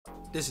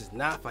This is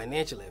not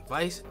financial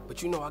advice,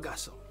 but you know I got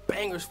some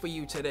bangers for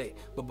you today.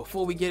 But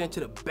before we get into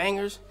the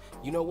bangers,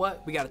 you know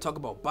what? We got to talk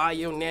about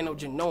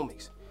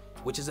bio-nanogenomics,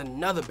 which is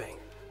another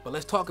banger. But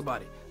let's talk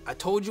about it. I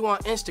told you on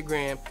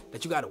Instagram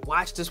that you got to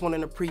watch this one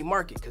in the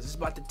pre-market because it's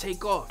about to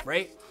take off,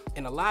 right?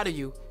 And a lot of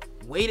you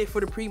waited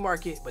for the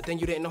pre-market, but then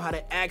you didn't know how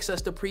to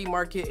access the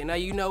pre-market. And now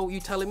you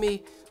telling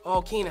me,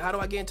 oh, Keenan, how do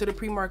I get into the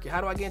pre-market?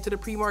 How do I get into the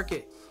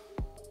pre-market?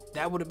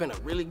 That would have been a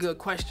really good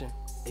question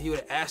if you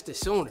would have asked it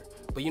sooner.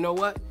 But you know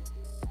what?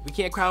 We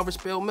can't cry over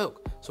spilled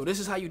milk. So this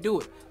is how you do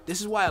it.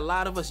 This is why a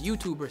lot of us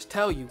YouTubers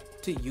tell you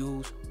to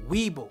use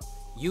WeBull.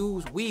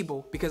 Use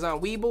WeBull because on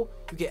WeBull,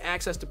 you get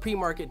access to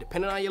pre-market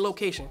depending on your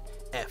location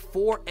at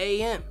 4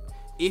 a.m.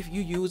 if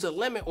you use a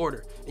limit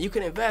order. And you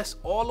can invest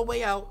all the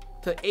way out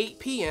to 8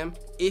 p.m.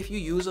 if you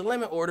use a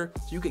limit order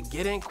so you can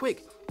get in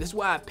quick. This is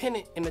why I pin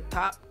it in the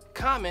top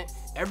comment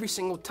every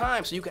single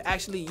time so you can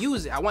actually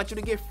use it. I want you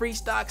to get free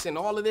stocks and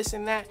all of this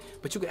and that,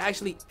 but you can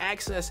actually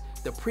access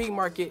the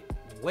pre-market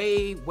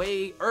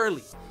way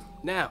early.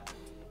 Now,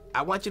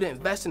 I want you to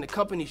invest in the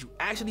companies you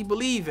actually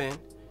believe in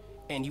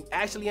and you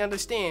actually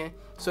understand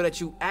so that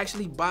you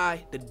actually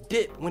buy the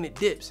dip when it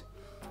dips.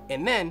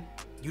 And then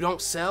you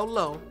don't sell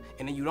low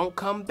and then you don't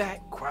come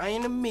back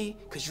crying to me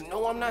because you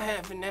know I'm not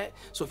having that.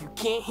 So if you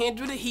can't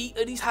handle the heat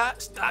of these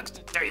hot stocks,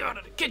 then stay out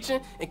of the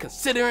kitchen and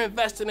consider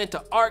investing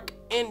into ARK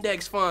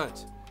index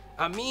funds.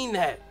 I mean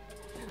that.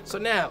 So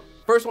now,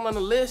 first one on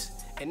the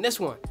list and this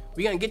one,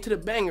 we're gonna get to the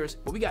bangers,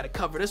 but we gotta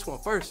cover this one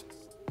first.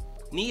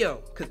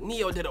 NIO, because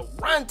NIO did a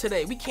run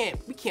today. We can't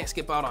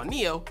skip out on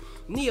NIO.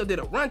 NIO did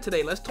a run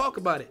today. Let's talk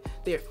about it.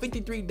 They're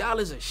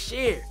 $53 a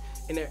share,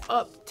 and they're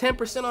up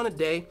 10% on the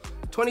day,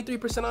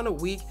 23% on the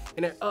week,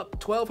 and they're up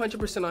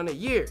 1,200% on the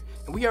year.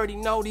 And we already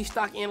know these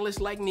stock analysts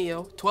like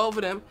NIO, 12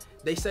 of them,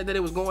 they said that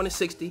it was going to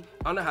 60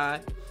 on the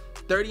high,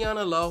 30 on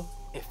the low,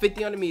 and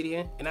 50 on the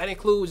median. And that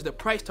includes the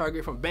price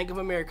target from Bank of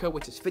America,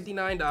 which is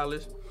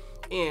 $59.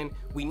 And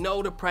we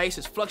know the price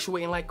is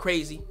fluctuating like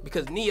crazy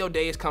because NIO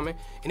Day is coming,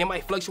 and it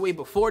might fluctuate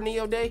before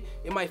NIO Day,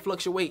 it might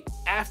fluctuate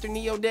after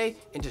NIO Day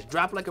and just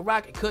drop like a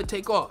rock. It could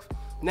take off.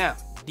 Now,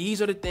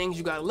 these are the things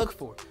you gotta look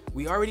for.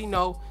 We already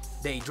know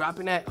they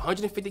dropping that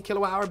 150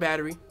 kilowatt hour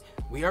battery.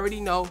 We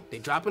already know they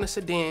dropping a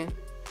sedan,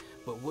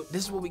 but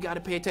this is what we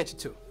gotta pay attention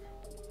to.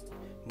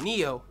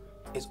 NIO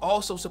is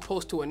also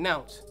supposed to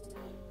announce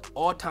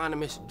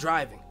autonomous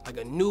driving, like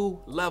a new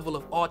level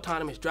of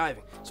autonomous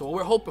driving. So what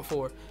we're hoping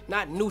for,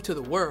 not new to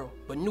the world,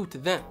 but new to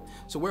them.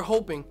 So we're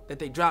hoping that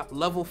they drop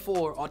level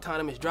 4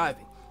 autonomous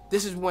driving.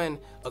 This is when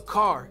a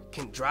car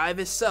can drive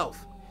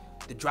itself.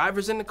 The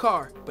driver's in the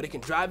car, but it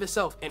can drive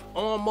itself in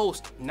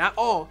almost, not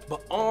all,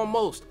 but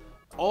almost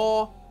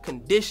all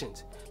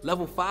conditions.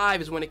 Level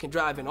 5 is when it can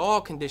drive in all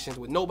conditions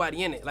with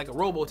nobody in it, like a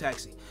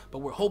robo-taxi. But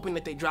we're hoping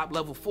that they drop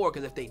level 4,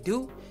 because if they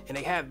do, and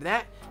they have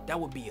that, that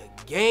would be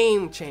a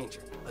game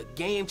changer. A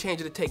game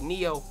changer to take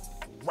NIO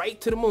right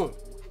to the moon.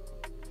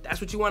 That's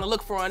what you want to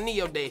look for on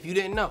NIO Day if you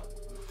didn't know.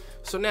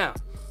 So now,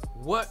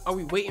 what are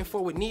we waiting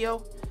for with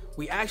NIO?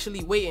 We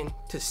actually waiting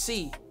to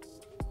see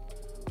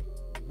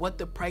what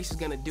the price is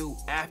going to do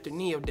after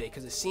NIO Day,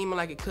 because it's seeming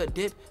like it could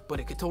dip,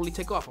 but it could totally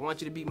take off. I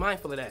want you to be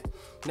mindful of that.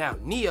 Now,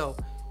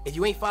 NIO, if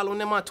you ain't following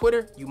them on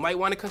Twitter, you might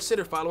want to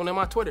consider following them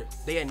on Twitter.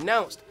 They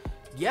announced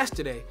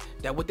yesterday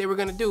that what they were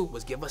going to do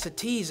was give us a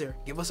teaser,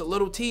 give us a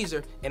little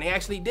teaser, and they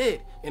actually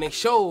did. And they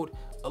showed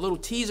a little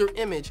teaser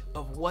image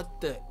of what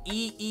the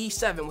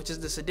EE7, which is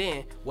the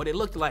sedan, what it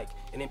looked like.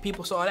 And then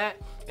people saw that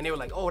and they were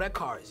like, oh, that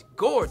car is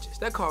gorgeous.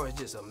 That car is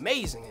just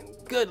amazing and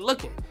good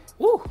looking.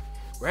 Woo,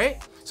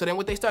 right? So then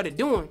what they started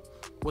doing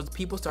was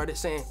people started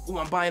saying, oh,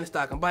 I'm buying the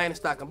stock, I'm buying the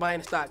stock, I'm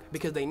buying the stock,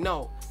 because they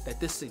know that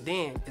this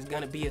sedan is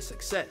gonna be a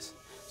success.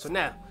 So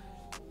now,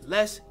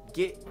 let's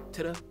get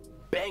to the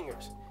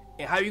bangers.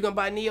 And how are you gonna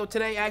buy NIO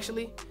today,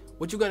 actually?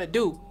 What you're gonna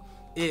do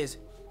is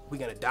we're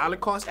gonna dollar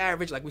cost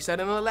average, like we said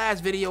in the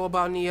last video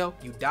about NIO.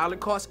 You dollar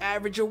cost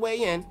average your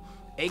way in,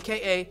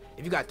 aka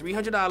if you got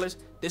 $300,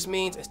 this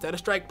means instead of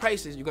strike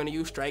prices, you're gonna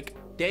use strike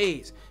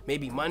days.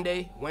 Maybe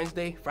Monday,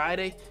 Wednesday,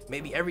 Friday,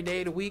 maybe every day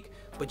of the week,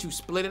 but you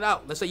split it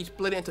out. Let's say you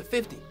split it into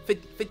 50,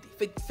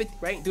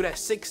 right? Do that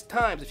 6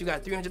 times if you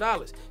got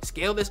 $300.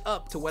 Scale this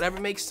up to whatever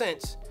makes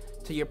sense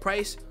to your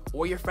price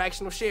or your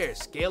fractional shares.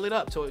 Scale it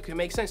up so it can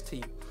make sense to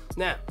you.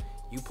 Now,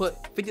 you put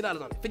 $50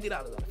 on it, $50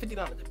 on it,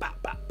 $50 on it, bow,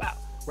 bow, bow.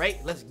 Right?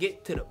 Let's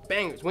get to the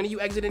bangers. When are you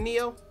exiting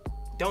NIO?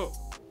 Don't.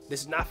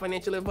 This is not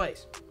financial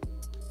advice.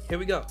 Here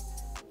we go.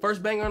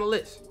 First banger on the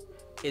list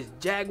is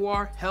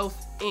Jaguar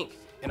Health Inc.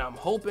 And I'm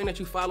hoping that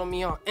you follow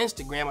me on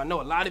Instagram. I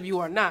know a lot of you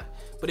are not,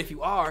 but if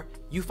you are,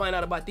 you find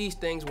out about these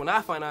things when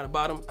I find out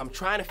about them. I'm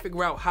trying to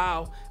figure out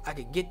how I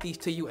could get these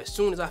to you as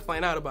soon as I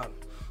find out about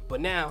them.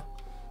 But now,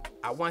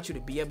 I want you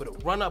to be able to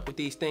run up with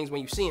these things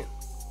when you see them.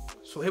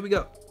 So here we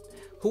go.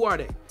 Who are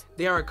they?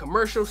 They are a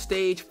commercial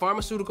stage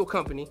pharmaceutical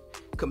company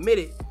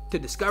committed to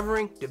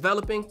discovering,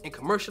 developing, and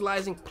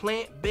commercializing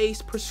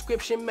plant-based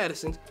prescription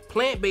medicines.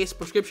 Plant-based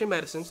prescription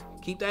medicines,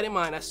 keep that in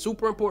mind, that's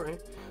super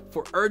important,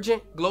 for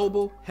urgent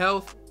global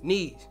health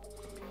needs.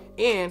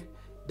 And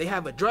they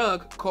have a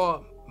drug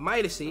called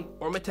Mytesi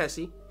or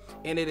Mytesi,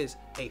 and it is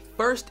a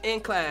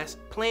first-in-class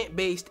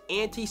plant-based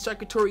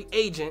anti-circulatory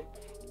agent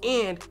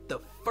and the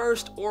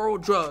first oral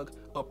drug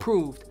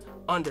approved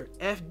under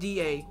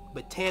FDA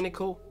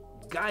botanical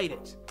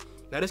guidance.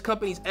 Now, this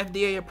company's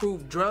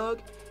FDA-approved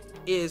drug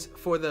is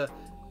for the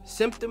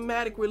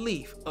symptomatic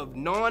relief of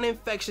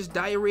non-infectious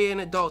diarrhea in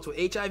adults with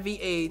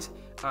HIV/AIDS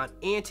on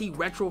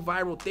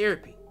antiretroviral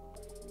therapy.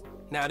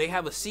 Now, they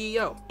have a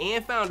CEO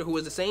and founder who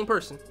is the same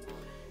person,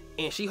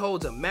 and she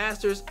holds a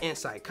master's in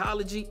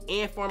psychology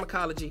and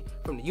pharmacology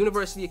from the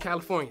University of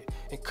California.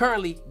 And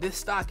currently, this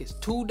stock is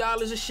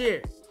 $2 a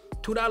share.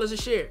 $2 a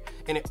share,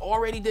 and it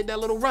already did that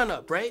little run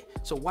up, right?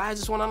 So why is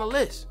this one on the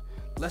list?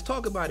 Let's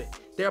talk about it.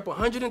 They're up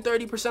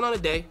 130% on a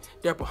day,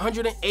 they're up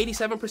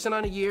 187%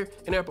 on a year,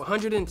 and they're up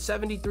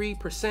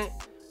 173%.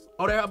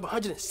 Oh, they're up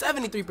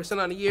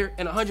 173% on a year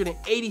and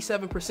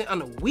 187%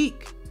 on a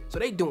week. So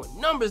they doing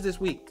numbers this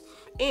week.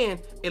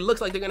 And it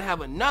looks like they're gonna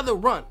have another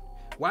run.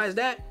 Why is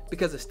that?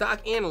 Because the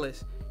stock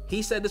analyst,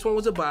 he said this one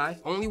was a buy.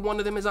 Only one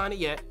of them is on it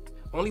yet.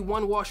 Only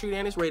one Wall Street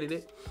analyst rated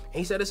it. And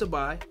he said it's a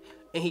buy.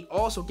 And he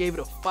also gave it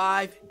a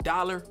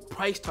 $5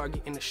 price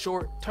target in the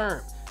short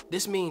term.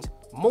 This means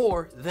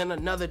more than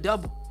another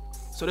double.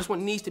 So this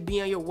one needs to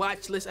be on your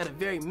watch list at a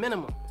very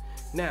minimum.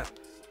 Now,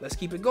 let's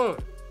keep it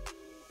going.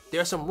 There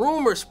are some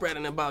rumors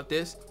spreading about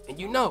this, and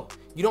you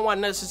don't want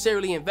to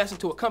necessarily invest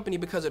into a company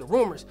because of the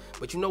rumors,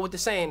 but you know what the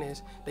saying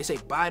is. They say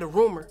buy the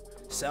rumor,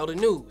 sell the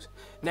news.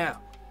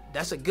 Now,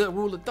 that's a good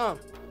rule of thumb.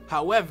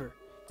 However,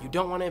 you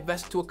don't want to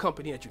invest into a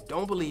company that you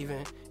don't believe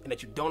in and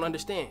that you don't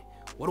understand.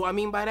 What do I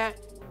mean by that?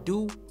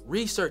 Do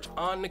research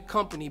on the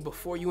company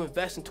before you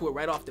invest into it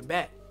right off the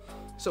bat.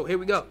 So here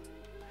we go.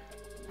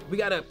 We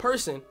got a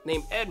person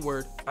named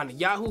Edward on the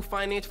Yahoo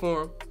Finance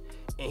Forum,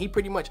 and he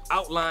pretty much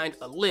outlined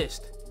a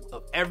list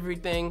of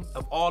everything,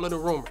 of all of the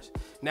rumors.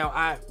 Now,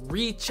 I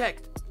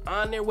rechecked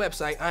on their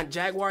website, on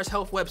Jaguar's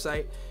Health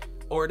website,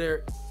 or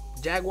their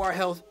Jaguar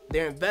Health,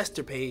 their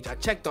investor page. I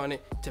checked on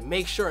it to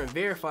make sure and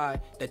verify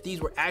that these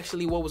were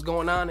actually what was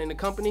going on in the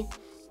company.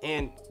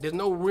 And there's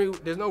no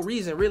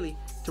reason really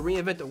to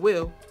reinvent the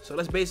wheel. So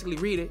let's basically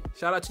read it.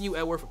 Shout out to you,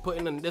 Edward, for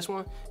putting in this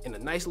one in a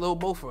nice little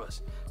bow for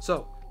us.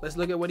 So let's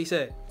look at what he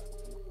said.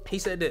 He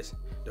said this: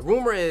 the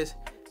rumor is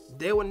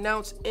they will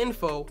announce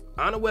info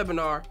on a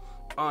webinar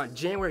on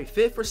January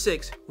 5th or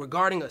 6th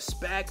regarding a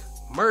SPAC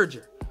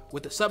merger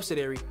with a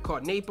subsidiary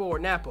called NAPO or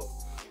NAPO.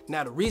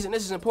 Now, the reason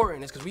this is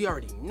important is because we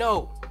already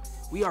know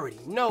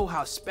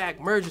how SPAC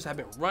mergers have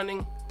been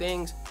running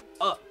things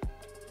up.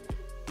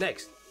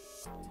 Next,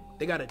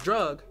 they got a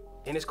drug,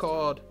 and it's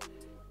called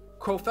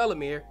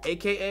crofelemer,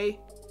 aka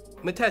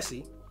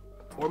Mytesi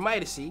or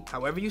Mytesi,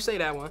 however you say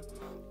that one,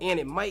 and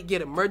it might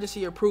get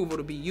emergency approval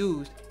to be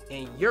used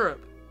in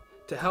Europe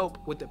to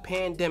help with the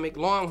pandemic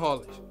long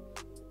haulers.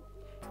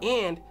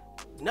 And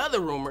another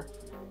rumor,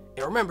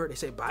 and remember, they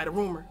say buy the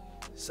rumor,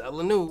 sell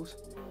the news.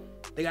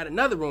 They got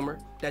another rumor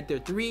that their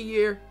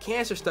 3-year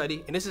cancer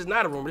study, and this is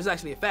not a rumor, this is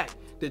actually a fact,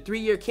 the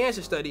 3-year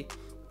cancer study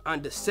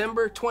on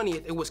December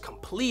 20th, it was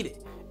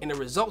completed, and the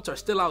results are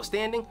still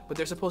outstanding, but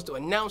they're supposed to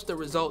announce the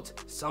results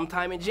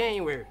sometime in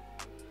January.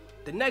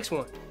 The next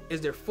one is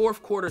their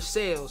 4th quarter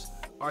sales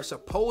are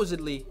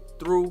supposedly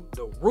through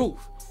the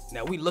roof.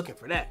 Now, we looking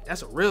for that.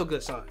 That's a real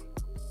good sign.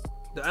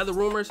 The other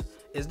rumors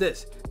is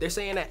this: they're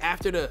saying that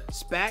after the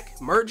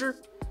SPAC merger,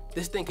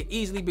 this thing could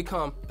easily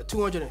become a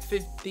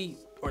 $250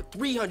 or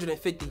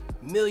 $350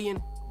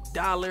 million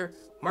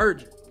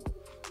merger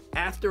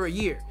after a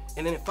year,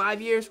 and then in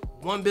 5 years,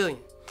 $1 billion.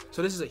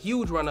 So this is a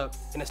huge run up,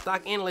 and the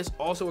stock analyst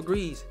also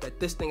agrees that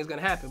this thing is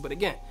going to happen. But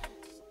again,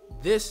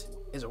 this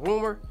is a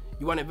rumor.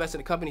 You want to invest in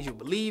the companies you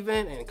believe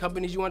in and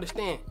companies you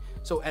understand.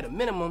 So at a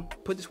minimum,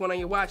 put this one on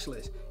your watch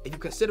list. If you're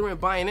considering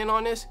buying in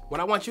on this, what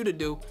I want you to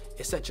do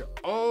is set your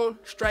own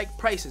strike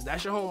prices.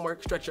 That's your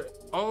homework. Set your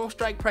own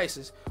strike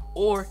prices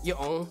or your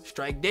own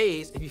strike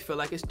days if you feel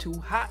like it's too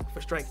hot for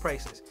strike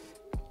prices.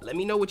 Let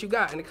me know what you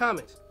got in the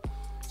comments.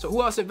 So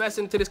who else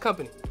invested into this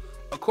company?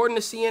 According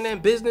to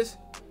CNN Business,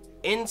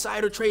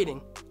 insider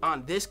trading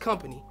on this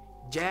company,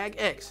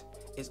 Jagx,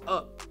 is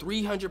up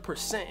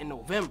 300% in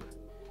November.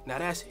 Now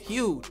that's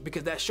huge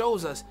because that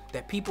shows us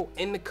that people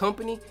in the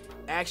company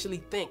actually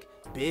think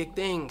big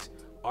things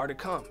are to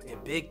come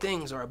and big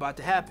things are about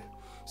to happen.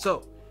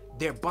 So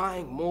they're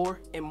buying more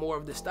and more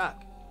of the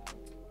stock.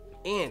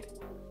 And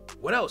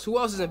what else? Who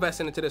else is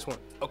investing into this one?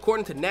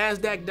 According to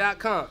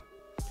NASDAQ.com,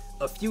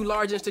 a few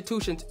large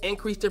institutions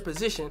increased their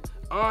position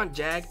on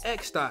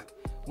Jagx stock.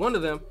 One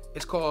of them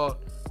is called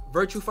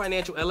Virtue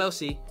Financial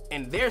LLC,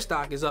 and their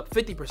stock is up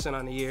 50%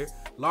 on the year,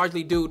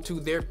 largely due to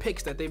their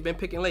picks that they've been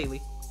picking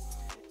lately.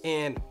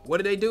 And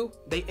what do?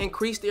 They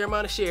increased their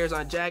amount of shares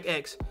on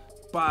Jagx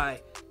by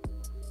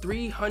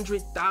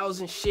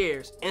 300,000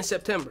 shares in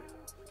September.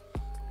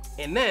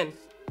 And then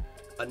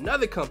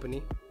another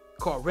company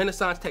called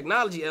Renaissance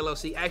Technology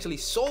LLC actually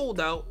sold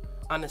out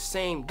on the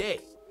same day.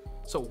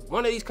 So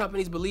one of these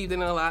companies believed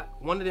in it a lot,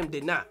 one of them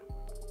did not.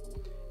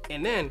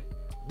 And then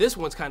this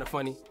one's kind of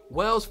funny.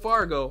 Wells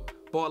Fargo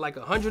bought like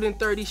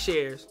 130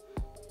 shares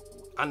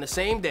on the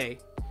same day,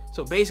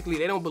 So basically,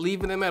 they don't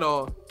believe in them at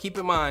all. Keep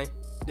in mind,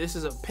 this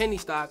is a penny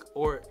stock,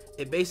 or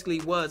it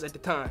basically was at the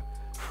time.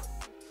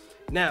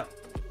 Now,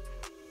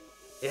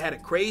 it had a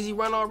crazy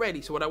run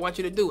already. So what I want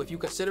you to do, if you're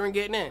considering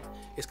getting in,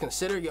 is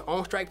consider your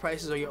own strike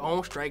prices or your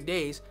own strike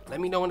days.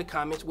 Let me know in the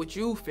comments what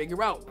you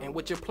figure out and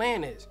what your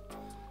plan is.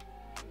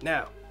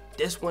 Now,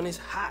 this one is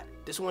hot.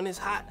 This one is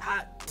hot,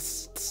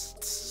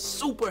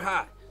 super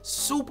hot,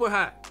 super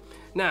hot.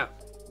 Now,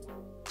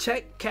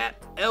 CHEK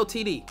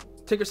Ltd,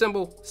 ticker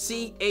symbol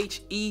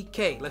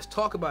CHEK. Let's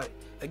talk about it.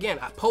 Again,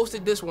 I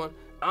posted this one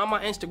on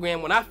my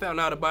Instagram when I found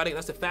out about it.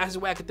 That's the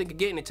fastest way I could think of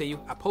getting it to you.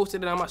 I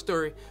posted it on my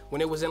story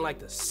when it was in like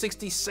the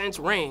 60 cents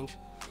range.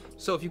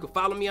 So if you could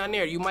follow me on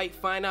there, you might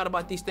find out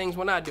about these things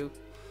when I do.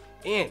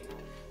 And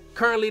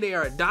currently they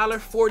are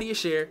 $1.40 a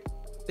share.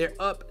 They're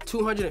up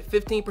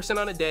 215%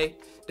 on the day.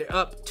 They're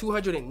up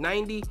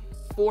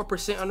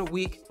 294% on the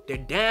week. They're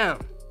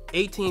down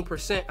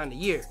 18% on the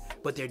year,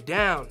 but they're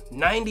down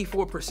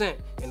 94%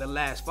 in the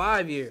last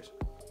 5 years.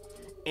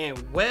 And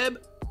the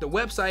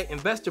website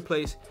Investor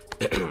Place,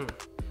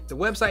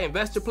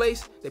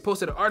 they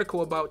posted an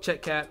article about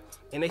CHEK,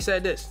 and they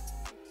said this.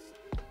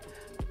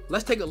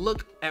 Let's take a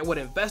look at what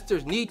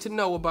investors need to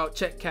know about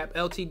CHEK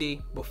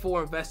Ltd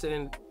before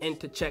investing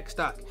into CHEK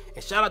Stock.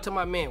 And shout out to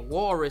my man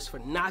Walrus for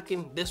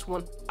knocking this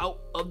one out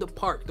of the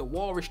park. The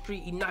Walrus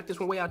Street, he knocked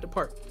this one way out the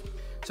park.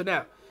 So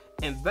now,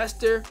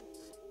 Investor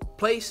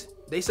Place,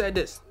 they said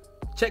this.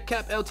 CHEK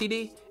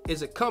Ltd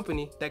is a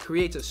company that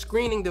creates a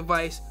screening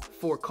device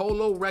for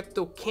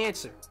colorectal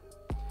cancer.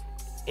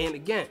 And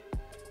again,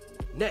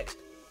 next,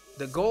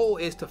 the goal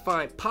is to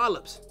find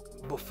polyps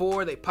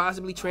before they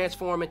possibly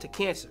transform into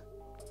cancer.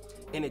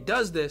 And it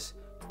does this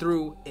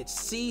through its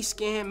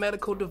C-scan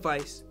medical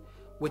device,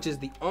 which is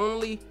the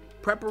only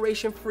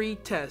preparation-free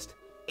test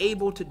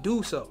able to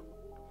do so.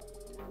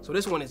 So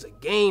this one is a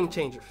game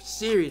changer,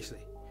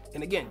 seriously.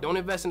 And again, don't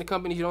invest in the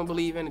companies you don't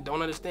believe in and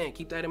don't understand.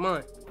 Keep that in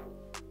mind.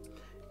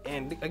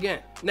 And again,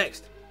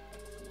 next,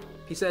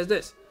 he says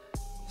this.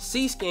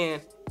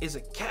 C-scan is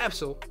a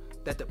capsule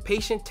that the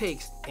patient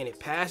takes and it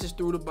passes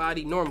through the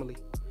body normally.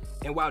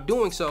 And while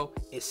doing so,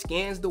 it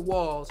scans the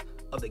walls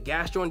of the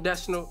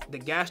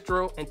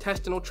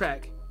gastrointestinal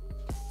tract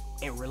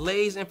and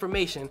relays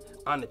information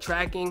on the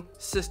tracking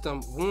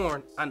system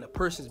worn on the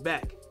person's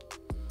back.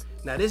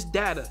 Now this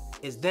data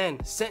is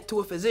then sent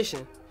to a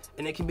physician,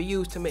 and it can be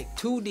used to make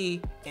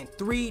 2D and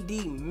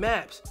 3D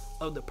maps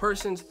of the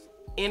person's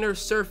inner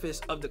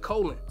surface of the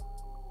colon.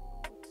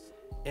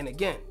 And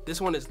again, this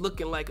one is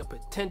looking like a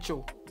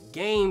potential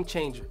game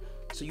changer.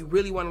 So you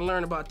really want to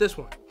learn about this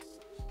one.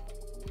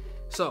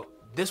 So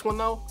this one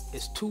though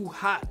is too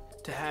hot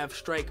to have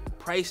strike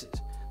prices.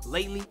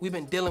 Lately, we've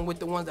been dealing with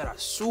the ones that are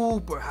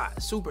super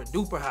hot, super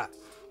duper hot,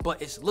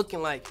 but it's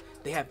looking like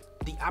they have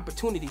the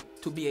opportunity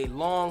to be a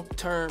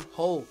long-term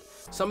hold.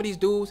 Some of these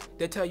dudes,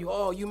 they tell you,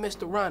 oh, you missed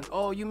the run,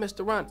 oh, you missed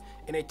the run,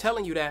 and they're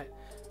telling you that,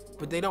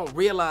 but they don't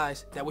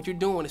realize that what you're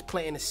doing is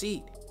planting a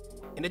seed.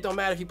 And it don't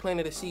matter if you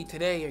planted a seed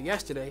today or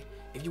yesterday,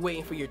 if you're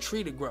waiting for your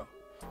tree to grow.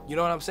 You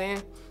know what I'm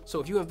saying? So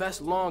if you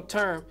invest long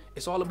term,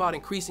 it's all about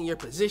increasing your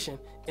position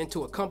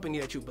into a company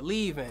that you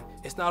believe in.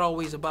 It's not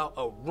always about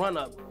a run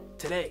up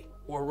today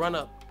or a run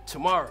up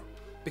tomorrow.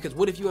 Because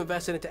what if you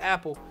invested into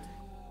Apple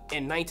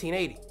in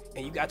 1980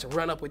 and you got to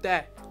run up with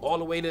that all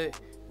the way to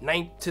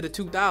the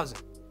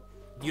 2000?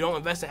 You don't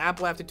invest in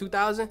Apple after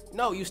 2000?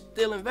 No, you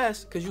still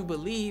invest because you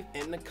believe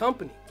in the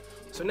company.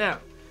 So now,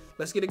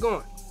 let's get it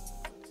going.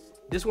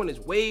 This one is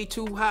way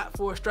too hot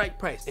for a strike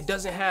price. It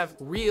doesn't have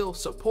real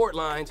support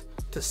lines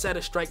to set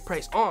a strike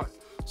price on.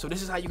 So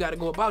this is how you got to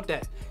go about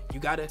that.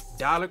 You got to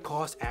dollar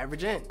cost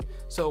average in.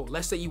 So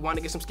let's say you want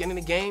to get some skin in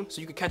the game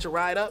so you can catch a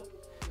ride up.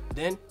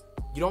 Then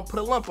you don't put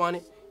a lump on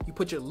it. You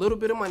put your little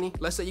bit of money.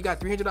 Let's say you got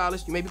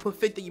 $300. You maybe put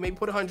 50, you maybe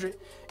put 100,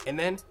 and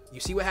then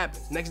you see what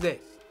happens next day.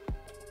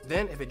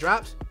 Then if it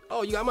drops,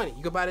 oh, you got money.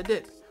 You can buy the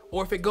dip.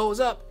 Or if it goes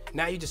up,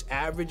 now you just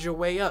average your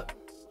way up.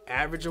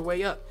 Average your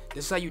way up.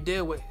 This is how you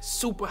deal with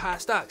super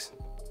hot stocks.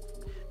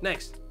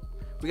 Next,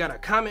 we got our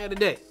comment of the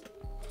day.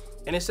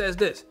 And it says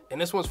this, and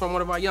this one's from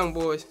one of our young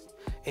boys.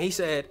 And he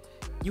said,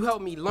 you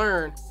helped me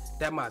learn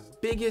that my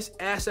biggest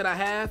asset I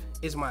have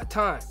is my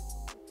time.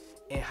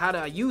 And how do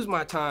I use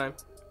my time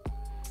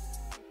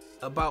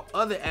about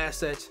other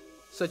assets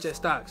such as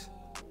stocks?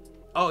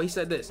 Oh, he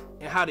said this,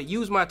 and how to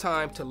use my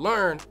time to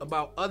learn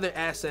about other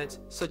assets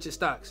such as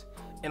stocks.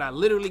 And I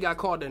literally got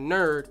called a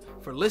nerd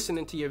for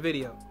listening to your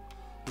video.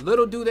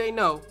 Little do they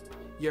know,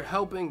 you're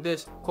helping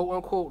this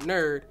quote-unquote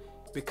nerd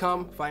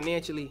become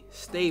financially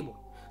stable.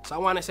 So I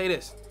want to say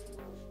this.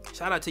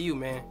 Shout out to you,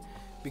 man.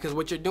 Because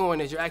what you're doing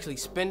is you're actually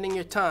spending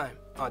your time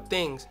on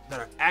things that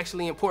are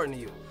actually important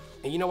to you.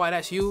 And you know why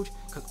that's huge?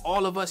 Because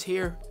all of us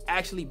here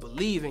actually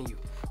believe in you.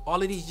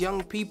 All of these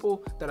young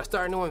people that are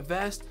starting to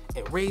invest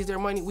and raise their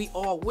money, we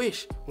all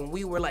wish when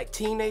we were like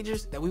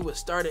teenagers that we would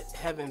start to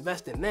have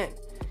investing then.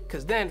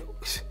 Because then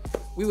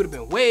we would have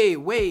been way,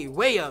 way,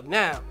 way up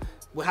now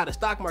with how the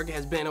stock market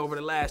has been over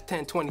the last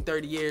 10, 20,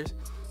 30 years.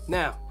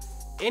 Now,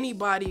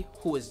 anybody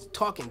who is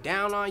talking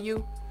down on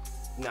you,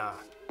 nah,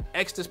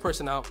 X this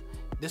person out.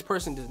 This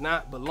person does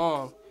not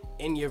belong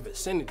in your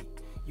vicinity.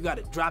 You got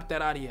to drop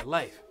that out of your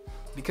life,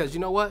 because you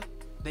know what?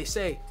 They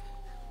say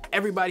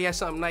everybody has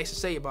something nice to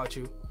say about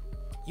you.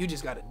 You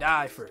just got to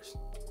die first.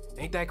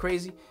 Ain't that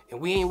crazy?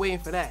 And we ain't waiting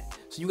for that.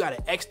 So you got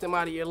to X them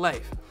out of your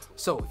life.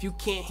 So if you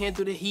can't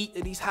handle the heat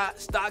of these hot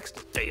stocks,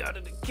 stay out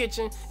of the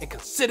kitchen and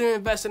consider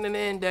investing in the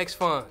index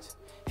funds.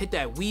 Hit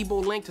that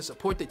WeBull link to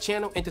support the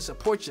channel and to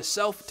support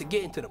yourself to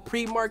get into the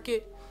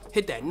pre-market.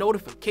 Hit that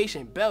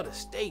notification bell to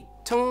stay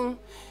tuned.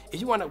 If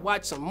you want to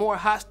watch some more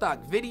hot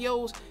stock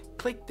videos,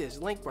 click this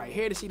link right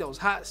here to see those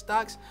hot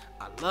stocks.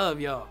 I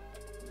love y'all.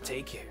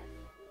 Take care.